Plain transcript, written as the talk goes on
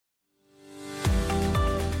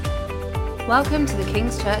Welcome to the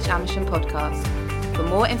King's Church Amersham podcast. For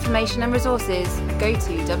more information and resources, go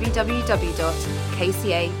to www.kca.church.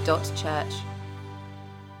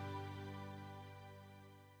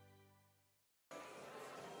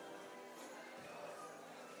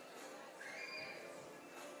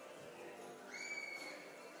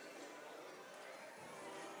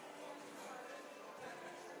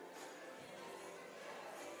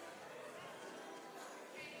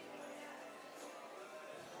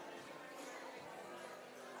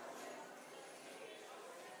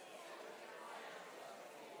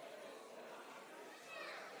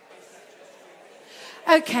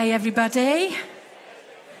 Okay, everybody.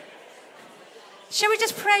 Shall we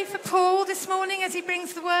just pray for Paul this morning as he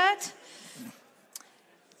brings the word?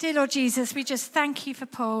 Dear Lord Jesus, we just thank you for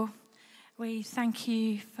Paul. We thank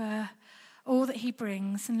you for all that he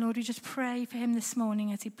brings. And Lord, we just pray for him this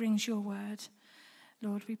morning as he brings your word.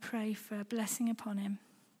 Lord, we pray for a blessing upon him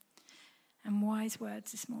and wise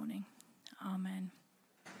words this morning. Amen.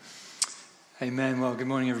 Amen. Well, good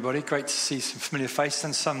morning, everybody. Great to see some familiar faces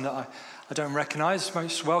and some that I don't recognise.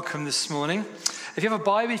 Most welcome this morning. If you have a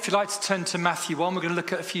Bible, if you'd like to turn to Mathew 1, we're going to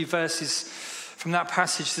look at a few verses from that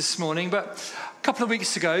passage this morning. But a couple of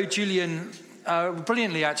weeks ago, Julian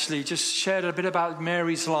brilliantly actually just shared a bit about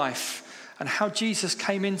Mary's life and how Jesus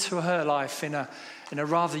came into her life in a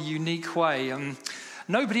rather unique way.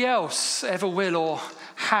 Nobody else ever will or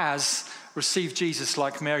has received Jesus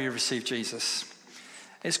like Mary received Jesus.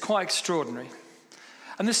 It's quite extraordinary.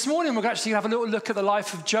 And this morning we're actually going to have a little look at the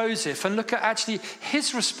life of Joseph and look at actually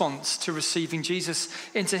his response to receiving Jesus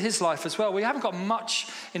into his life as well. We haven't got much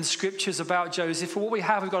in scriptures about Joseph, but what we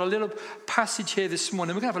have, we've got a little passage here this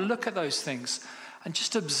morning. We're going to have a look at those things and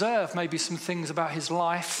just observe maybe some things about his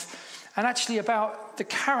life and actually about the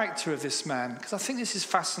character of this man, because I think this is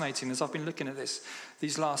fascinating as I've been looking at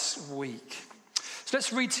these last week. So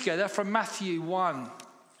let's read together from Mathew 1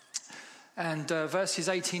 and verses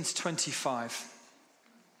 18 to 25.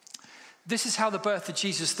 This is how the birth of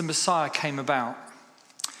Jesus the Messiah came about.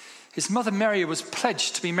 His mother Mary was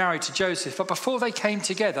pledged to be married to Joseph, but before they came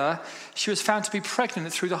together, she was found to be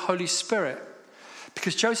pregnant through the Holy Spirit.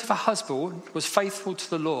 Because Joseph, her husband, was faithful to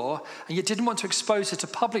the law and yet didn't want to expose her to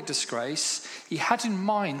public disgrace, he had in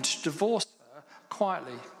mind to divorce her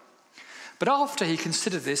quietly. But after he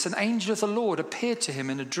considered this, an angel of the Lord appeared to him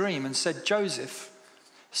in a dream and said, Joseph,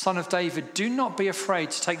 son of David, do not be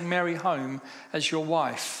afraid to take Mary home as your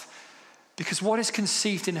wife, because what is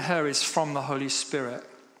conceived in her is from the Holy Spirit.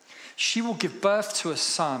 She will give birth to a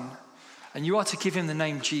son, and you are to give him the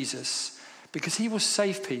name Jesus, because he will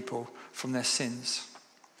save people from their sins.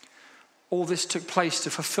 All this took place to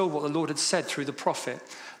fulfill what the Lord had said through the prophet.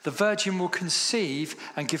 The virgin will conceive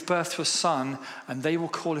and give birth to a son, and they will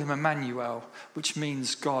call him Emmanuel, which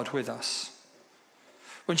means God with us.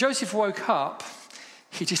 When Joseph woke up,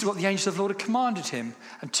 he did what the angel of the Lord had commanded him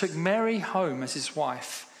and took Mary home as his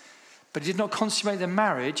wife. But he did not consummate their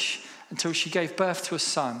marriage until she gave birth to a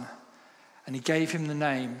son, and he gave him the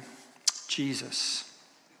name Jesus.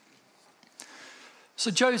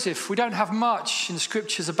 So Joseph, we don't have much in the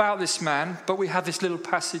scriptures about this man, but we have this little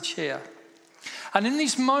passage here. And in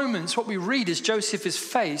these moments, what we read is Joseph is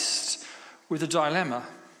faced with a dilemma.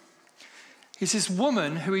 He's this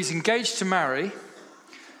woman who he's engaged to marry,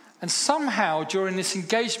 and somehow during this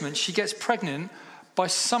engagement, she gets pregnant by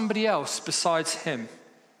somebody else besides him.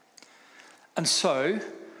 And so,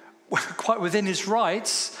 quite within his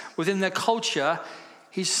rights, within their culture,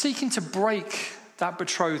 he's seeking to break that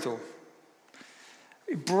betrothal.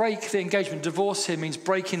 Break the engagement. Divorce here means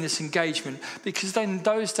breaking this engagement, because then in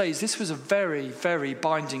those days, this was a very, very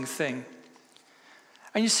binding thing.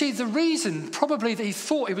 And you see, the reason probably that he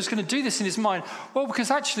thought he was going to do this in his mind, well,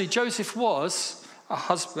 because actually Joseph was a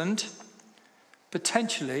husband,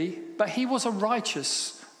 potentially, but he was a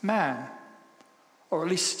righteous man, or at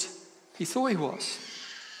least he thought he was.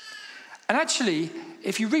 And actually,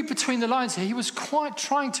 if you read between the lines here, he was quite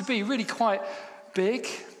trying to be really quite big,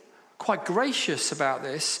 quite gracious about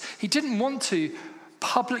this. He didn't want to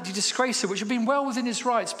publicly disgrace her, which had been well within his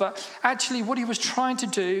rights, but actually what he was trying to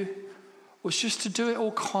do was just to do it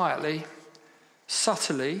all quietly,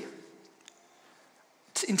 subtly,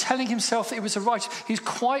 in telling himself that he was a righteous. He's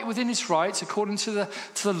quite within his rights, according to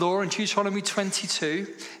the law in Deuteronomy 22.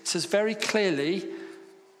 It says very clearly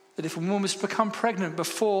that if a woman was to become pregnant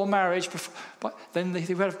before marriage, then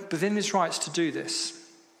he was within his rights to do this.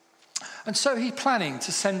 And so he's planning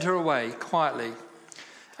to send her away quietly.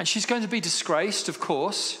 And she's going to be disgraced, of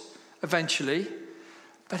course, eventually.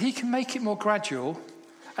 But he can make it more gradual,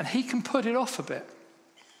 and he can put it off a bit.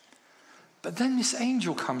 But then this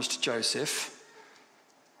angel comes to Joseph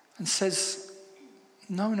and says,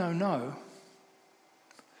 no.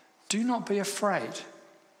 Do not be afraid.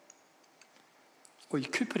 Or you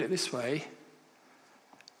could put it this way,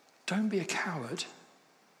 don't be a coward.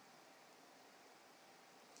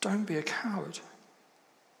 Don't be a coward.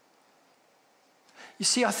 You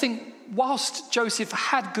see, I think whilst Joseph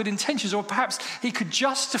had good intentions, or perhaps he could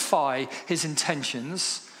justify his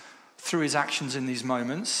intentions through his actions in these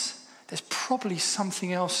moments, there's probably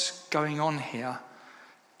something else going on here,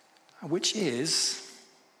 which is,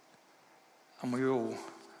 and we all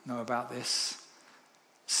know about this,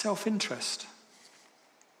 self-interest.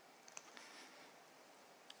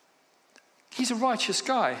 He's a righteous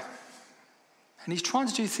guy, and he's trying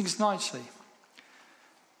to do things nicely.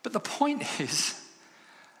 But the point is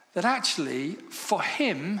that actually, for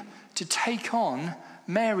him to take on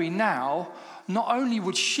Mary now, not only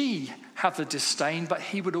would she have the disdain, but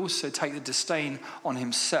he would also take the disdain on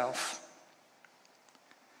himself.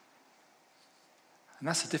 And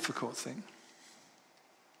that's a difficult thing.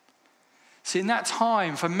 See, in that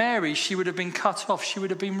time, for Mary, she would have been cut off. She would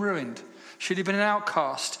have been ruined. She would have been an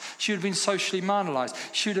outcast. She would have been socially marginalized.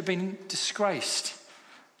 She would have been disgraced.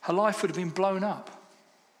 Her life would have been blown up.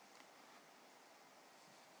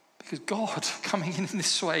 Because God coming in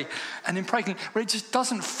this way and impregnating, well, it just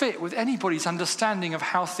doesn't fit with anybody's understanding of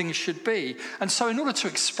how things should be. And so in order to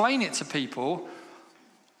explain it to people,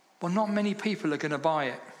 well, not many people are going to buy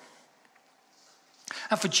it.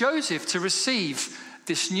 And for Joseph to receive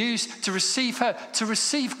this news, to receive her, to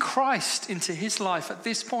receive Christ into his life at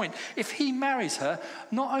this point, if he marries her,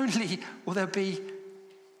 not only will there be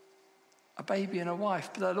a baby and a wife,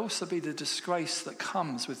 but there'll also be the disgrace that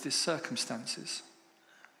comes with these circumstances.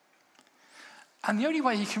 And the only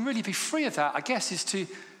way he can really be free of that, I guess, is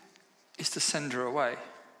to send her away.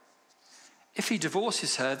 If he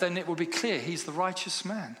divorces her, then it will be clear he's the righteous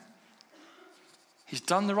man. He's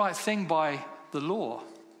done the right thing by the law,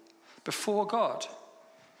 before God.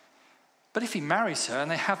 But if he marries her and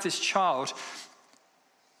they have this child,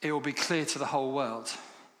 it will be clear to the whole world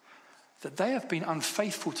that they have been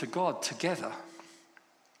unfaithful to God together.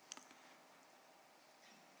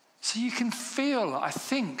 So you can feel, I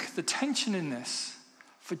think, the tension in this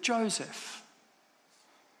for Joseph.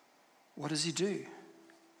 What does he do?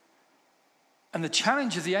 And the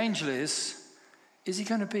challenge of the angel is he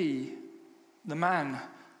going to be the man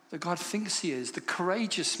that God thinks he is, the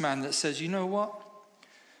courageous man that says, you know what?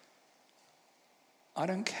 I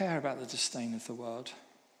don't care about the disdain of the world.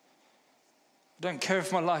 I don't care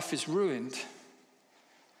if my life is ruined.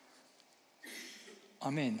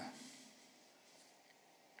 I'm in.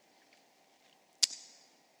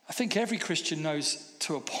 I think every Christian knows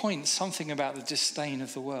to a point something about the disdain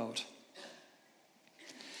of the world.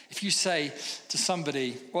 If you say to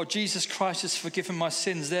somebody, well, Jesus Christ has forgiven my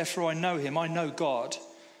sins, therefore I know him, I know God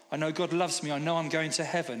loves me, I know I'm going to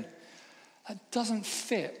heaven. That doesn't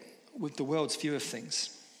fit with the world's view of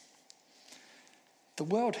things. The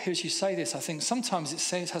world hears you say this, I think sometimes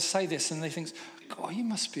it has say this and they think, God, you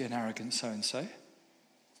must be an arrogant so-and-so.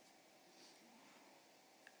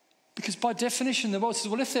 Because by definition, the world says,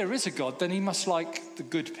 well, if there is a God, then he must like the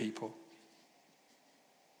good people.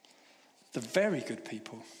 The very good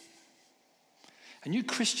people. And you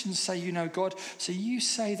Christians say you know God, so you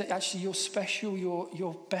say that actually you're special,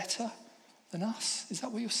 you're better than us? Is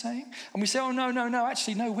that what you're saying? And we say, oh, no,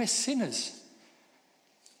 actually, no, we're sinners.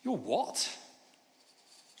 You're what?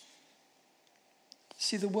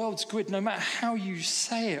 See, the world's good, no matter how you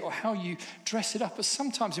say it or how you dress it up, but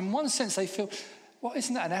sometimes in one sense they feel, well,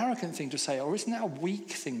 isn't that an arrogant thing to say, or isn't that a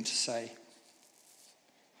weak thing to say?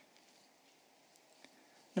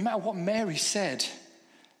 No matter what Mary said,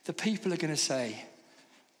 the people are going to say,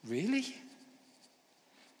 really?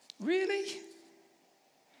 Really?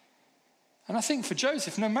 And I think for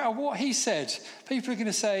Joseph, no matter what he said, people are going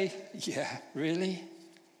to say, yeah, really?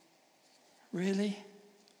 Really?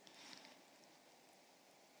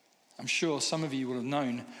 I'm sure some of you will have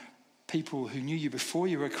known people who knew you before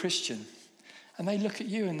you were a Christian, and they look at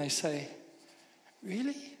you and they say,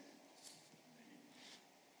 really? You're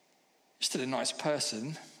still a nice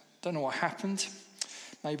person. Don't know what happened.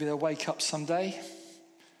 Maybe they'll wake up someday.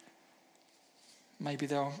 Maybe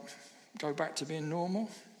they'll go back to being normal.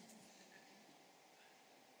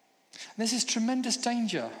 And there's this tremendous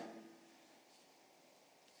danger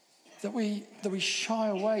that we shy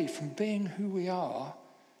away from being who we are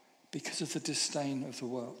because of the disdain of the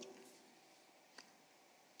world.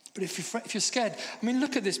 But if you're scared, I mean,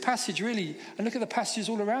 look at this passage really, and look at the passages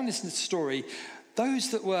all around this story. There's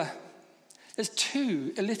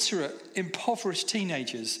two illiterate, impoverished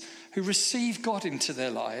teenagers who receive God into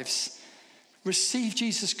their lives, receive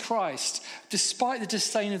Jesus Christ, despite the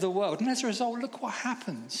disdain of the world. And as a result, look what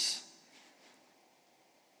happens.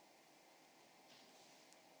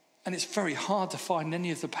 And it's very hard to find in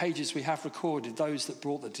any of the pages we have recorded those that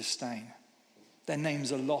brought the disdain. Their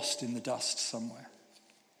names are lost in the dust somewhere.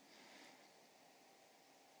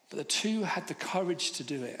 But the two had the courage to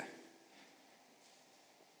do it.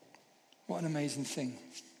 What an amazing thing.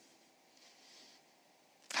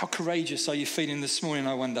 How courageous are you feeling this morning,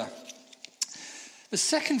 I wonder? The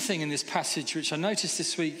second thing in this passage, which I noticed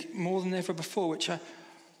this week more than ever before,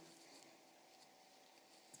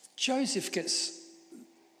 Joseph gets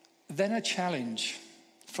then a challenge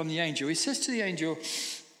from the angel. He says to the angel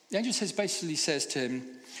basically says to him,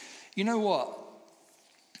 you know what?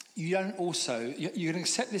 You can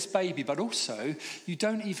accept this baby, but also you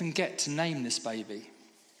don't even get to name this baby.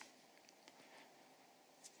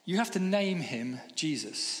 You have to name him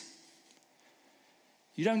Jesus.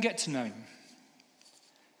 You don't get to know him.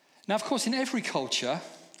 Now, of course, in every culture,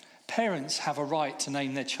 parents have a right to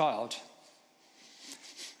name their child.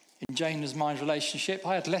 In Jane and mine's relationship,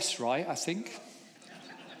 I had less right, I think.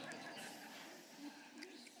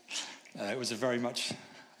 It was very much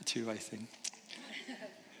a two-way thing.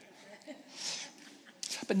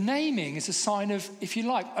 But naming is a sign of, if you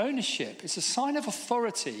like, ownership. It's a sign of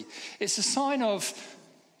authority. It's a sign of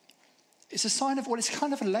it's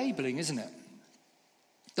kind of a labeling, isn't it?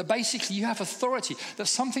 That basically you have authority, that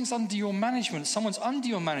something's under your management, someone's under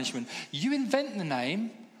your management. You invent the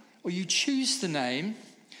name, or you choose the name,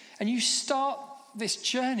 and you start this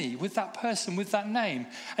journey with that person, with that name.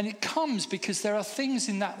 And it comes because there are things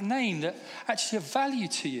in that name that actually have value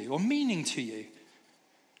to you or meaning to you.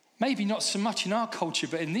 Maybe not so much in our culture,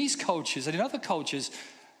 but in these cultures and in other cultures,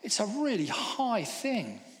 it's a really high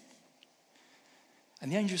thing.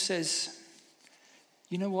 And the angel says,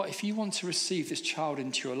 you know what? If you want to receive this child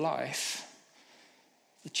into your life,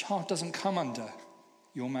 the child doesn't come under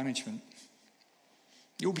your management.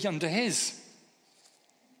 You'll be under his.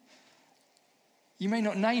 You may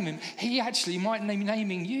not name him. He actually might be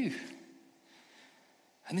naming you.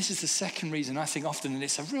 And this is the second reason I think often that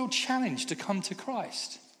it's a real challenge to come to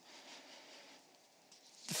Christ.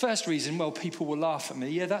 The first reason, well, people will laugh at me.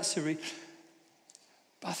 Yeah, that's a reason.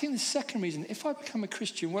 But I think the second reason, if I become a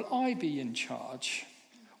Christian, will I be in charge?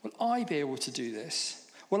 Will I be able to do this?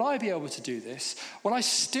 Will I be able to do this? Will I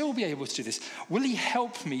still be able to do this? Will he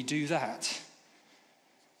help me do that?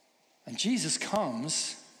 And Jesus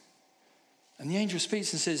comes, and the angel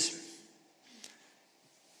speaks and says,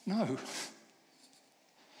 no.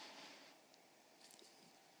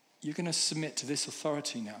 You're going to submit to this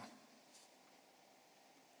authority now.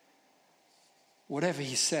 Whatever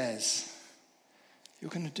he says, you're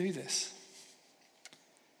going to do this.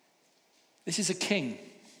 This is a king.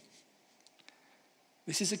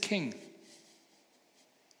 This is a king.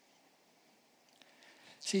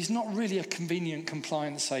 See, he's not really a convenient,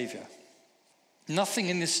 compliant saviour. Nothing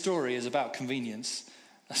in this story is about convenience,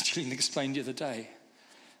 as Julian explained the other day.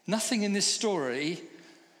 Nothing in this story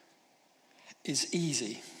is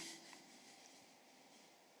easy.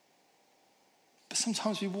 But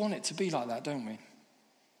sometimes we want it to be like that, don't we?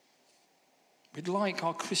 We'd like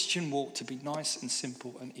our Christian walk to be nice and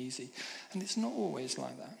simple and easy. And it's not always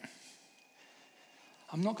like that.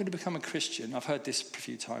 I'm not going to become a Christian, I've heard this a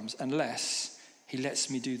few times, unless he lets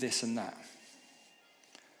me do this and that.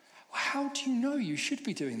 Well, how do you know you should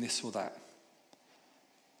be doing this or that?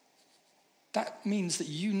 That means that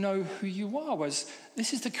you know who you are, whereas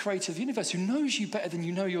this is the creator of the universe who knows you better than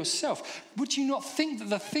you know yourself. Would you not think that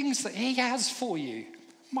the things that he has for you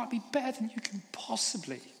might be better than you can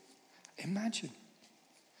possibly imagine?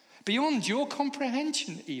 Beyond your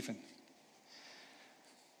comprehension even.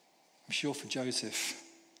 I'm sure for Joseph,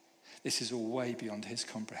 this is all way beyond his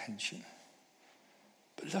comprehension.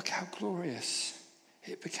 But look how glorious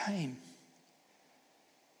it became.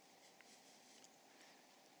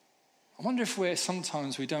 I wonder if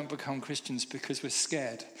sometimes we don't become Christians because we're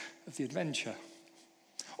scared of the adventure.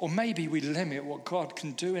 Or maybe we limit what God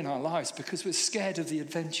can do in our lives because we're scared of the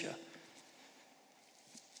adventure.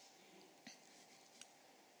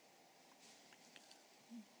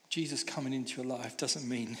 Jesus coming into your life doesn't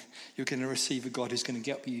mean you're going to receive a God who's going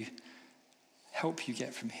to help you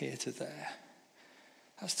get from here to there.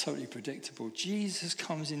 That's totally predictable. Jesus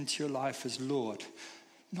comes into your life as Lord,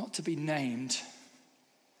 not to be named,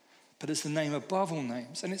 but as the name above all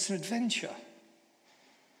names. And it's an adventure.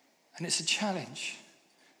 And it's a challenge.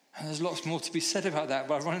 And there's lots more to be said about that,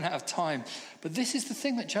 but I'm running out of time. But this is the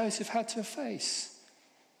thing that Joseph had to face.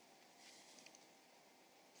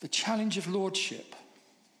 The challenge of lordship.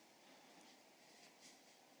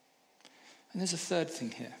 And there's a third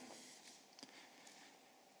thing here,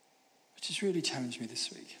 which has really challenged me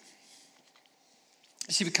this week.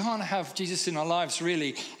 See, we can't have Jesus in our lives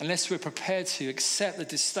really unless we're prepared to accept the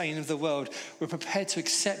disdain of the world. We're prepared to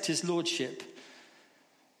accept his lordship,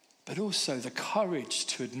 but also the courage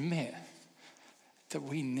to admit that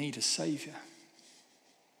we need a saviour.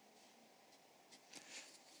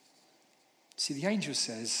 See, the angel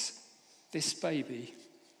says, this baby,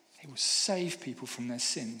 he will save people from their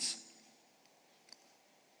sins.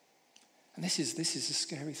 And this is a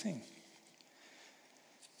scary thing.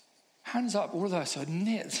 Hands up, all of us,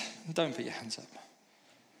 admit, don't put your hands up.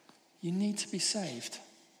 You need to be saved.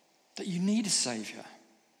 That you need a saviour.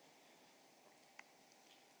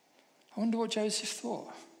 I wonder what Joseph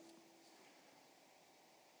thought.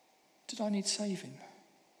 Did I need saving?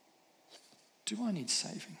 Do I need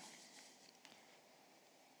saving?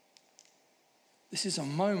 This is a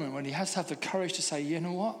moment when he has to have the courage to say, you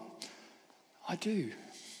know what? I do.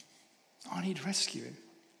 I need rescuing.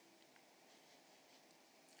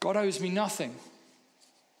 God owes me nothing.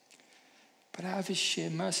 But out of his sheer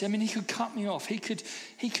mercy, I mean, he could cut me off. He could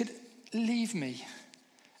leave me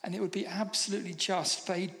and it would be absolutely just,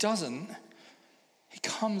 but he doesn't. He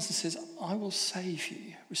comes and says, I will save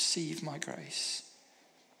you. Receive my grace.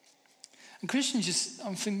 And Christians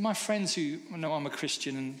I think my friends who know I'm a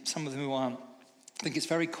Christian and some of them who aren't, think it's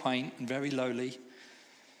very quaint and very lowly.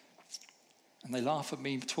 And they laugh at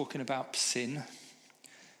me talking about sin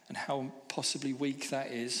and how possibly weak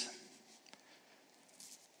that is.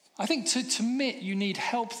 I think to admit you need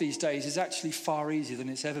help these days is actually far easier than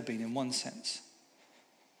it's ever been in one sense.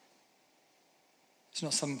 It's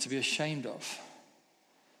not something to be ashamed of.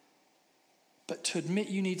 But to admit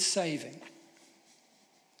you need saving,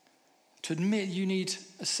 to admit you need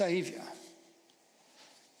a saviour,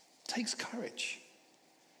 takes courage,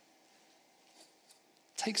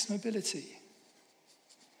 takes nobility,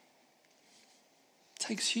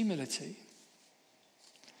 takes humility.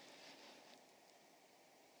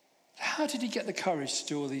 How did he get the courage to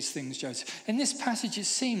do all these things, Joseph? In this passage, it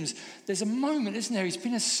seems there's a moment, isn't there? He's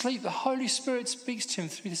been asleep. The Holy Spirit speaks to him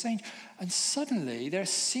through this angel. And suddenly there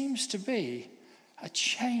seems to be a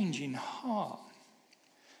change in heart.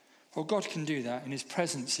 Well, God can do that in his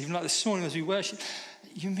presence. Even like this morning as we worship,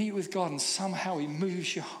 you meet with God and somehow he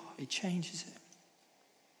moves your heart. He changes it.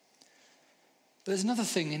 But there's another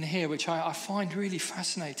thing in here which I find really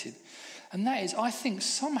fascinating. And that is, I think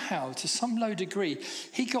somehow, to some low degree,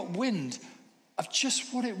 he got wind of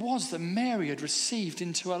just what it was that Mary had received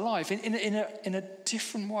into her life in a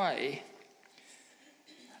different way.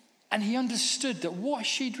 And he understood that what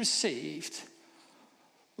she'd received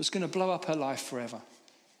was going to blow up her life forever.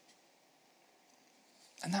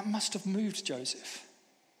 And that must have moved Joseph.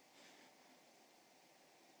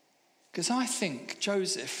 Because I think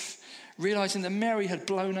Joseph, realizing that Mary had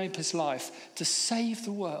blown up his life to save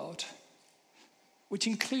the world, which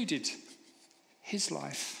included his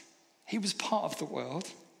life. He was part of the world.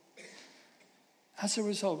 As a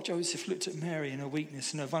result, Joseph looked at Mary in her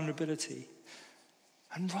weakness and her vulnerability.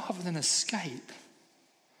 And rather than escape,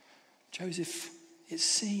 Joseph, it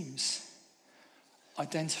seems,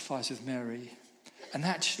 identifies with Mary and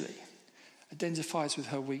actually identifies with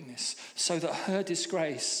her weakness so that her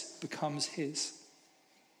disgrace becomes his.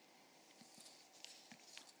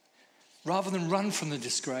 Rather than run from the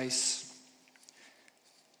disgrace,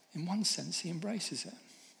 in one sense, he embraces it.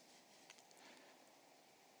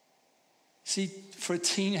 See, for a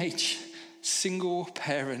teenage single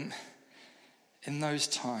parent in those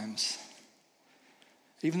times,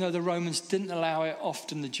 even though the Romans didn't allow it,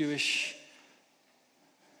 often the Jewish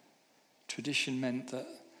tradition meant that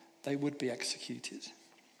they would be executed.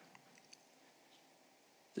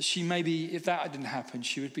 That she maybe, if that didn't happen,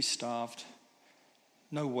 she would be starved,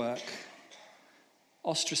 no work,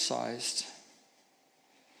 ostracized.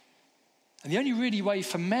 And the only really way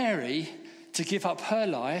for Mary to give up her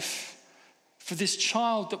life for this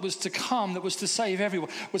child that was to come, that was to save everyone,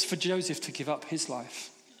 was for Joseph to give up his life.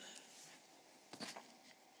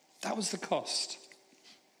 That was the cost.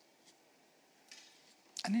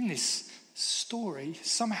 And in this story,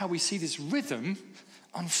 somehow we see this rhythm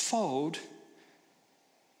unfold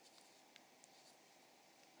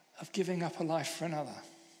of giving up a life for another.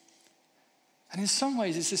 And in some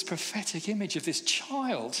ways, it's this prophetic image of this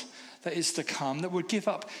child that is to come that would give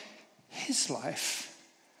up his life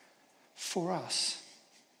for us.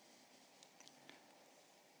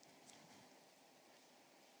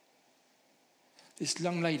 This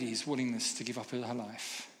young lady's willingness to give up her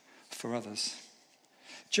life for others.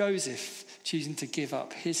 Joseph choosing to give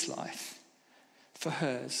up his life for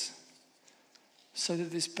hers so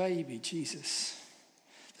that this baby, Jesus,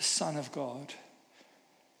 the Son of God,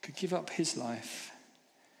 could give up his life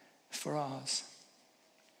for ours.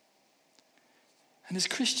 And as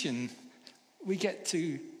Christian, we get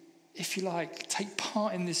to, if you like, take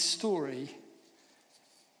part in this story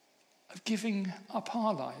of giving up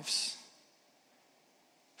our lives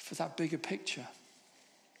for that bigger picture.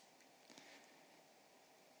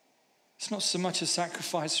 It's not so much a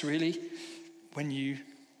sacrifice, really, when you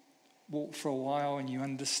walk for a while and you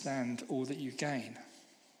understand all that you gain.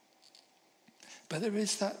 But there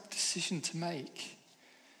is that decision to make.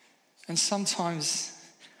 And sometimes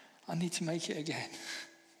I need to make it again.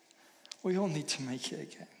 We all need to make it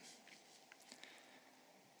again.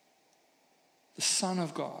 The Son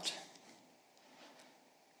of God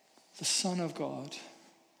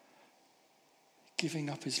giving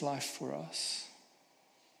up his life for us.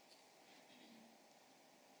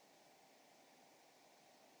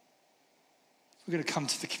 We're going to come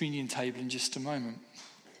to the communion table in just a moment.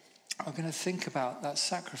 I'm going to think about that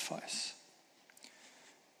sacrifice.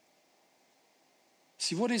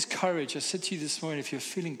 See, what is courage? I said to you this morning, if you're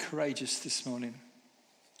feeling courageous this morning,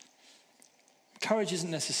 courage isn't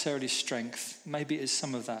necessarily strength. Maybe it is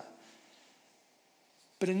some of that.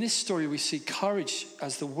 But in this story, we see courage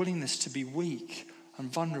as the willingness to be weak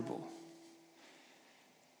and vulnerable.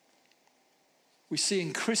 We see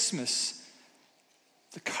in Christmas,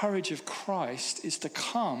 the courage of Christ is to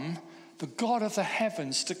come, the God of the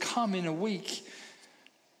heavens, to come in a weak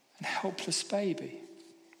and helpless baby.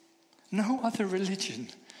 No other religion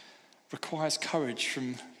requires courage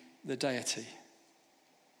from the deity.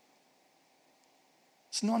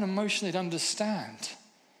 It's not an emotion they'd understand,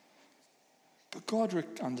 but God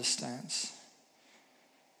understands.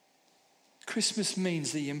 Christmas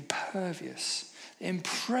means the impervious, the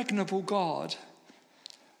impregnable God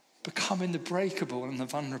becoming the breakable and the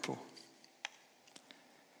vulnerable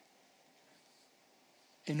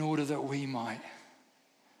in order that we might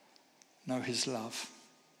know his love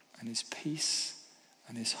and his peace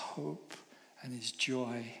and his hope and his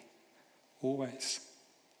joy always.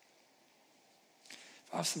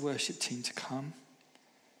 I'll ask the worship team to come.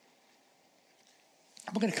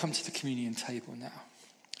 We're going to come to the communion table now.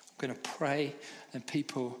 I'm going to pray and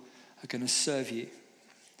people are going to serve you.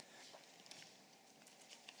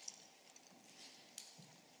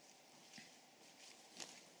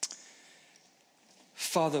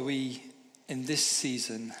 Father, we, in this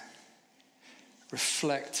season,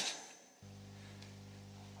 reflect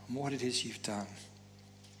on what it is you've done.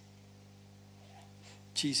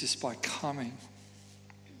 Jesus, by coming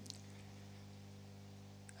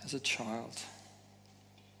as a child,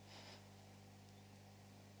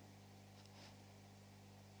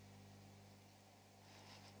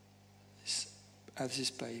 as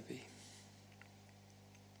his baby,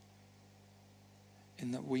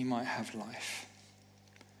 in that we might have life,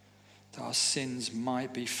 that our sins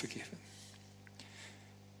might be forgiven,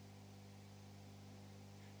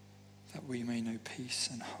 that we may know peace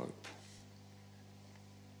and hope.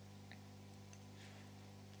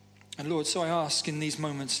 And Lord, so I ask in these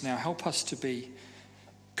moments now, help us to be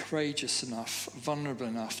courageous enough, vulnerable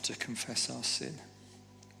enough to confess our sin.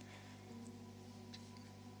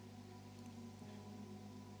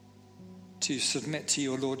 To submit to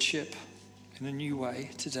your lordship in a new way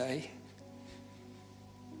today.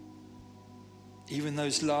 Even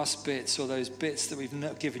those last bits or those bits that we've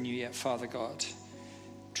not given you yet, Father God,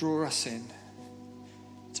 draw us in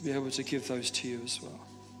to be able to give those to you as well.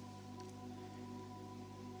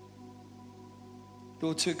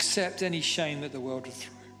 Lord, to accept any shame that the world would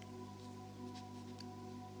throw,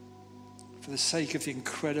 for the sake of the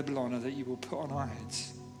incredible honor that you will put on our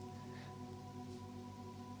heads.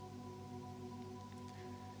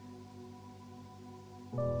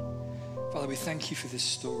 Father, we thank you for this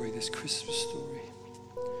story, this Christmas story.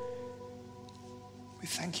 We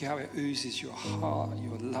thank you how it oozes your heart,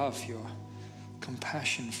 your love, your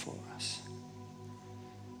compassion for us.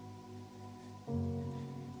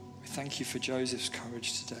 We thank you for Joseph's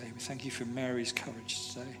courage today. We thank you for Mary's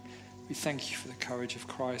courage today. We thank you for the courage of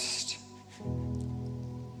Christ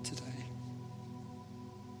today.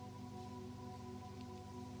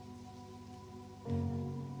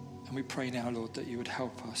 And we pray now, Lord, that you would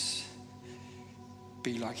help us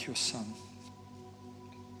be like your Son.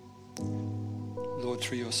 Lord,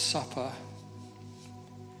 through your supper,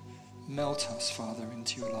 melt us, Father,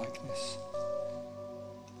 into your likeness.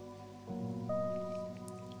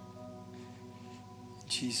 In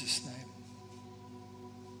Jesus' name.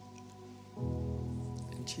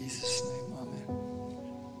 In Jesus' name, amen.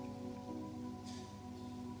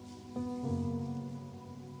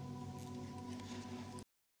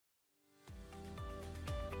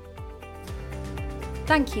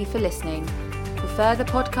 Thank you for listening. For further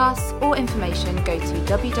podcasts or information, go to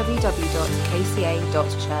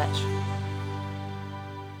www.kca.church.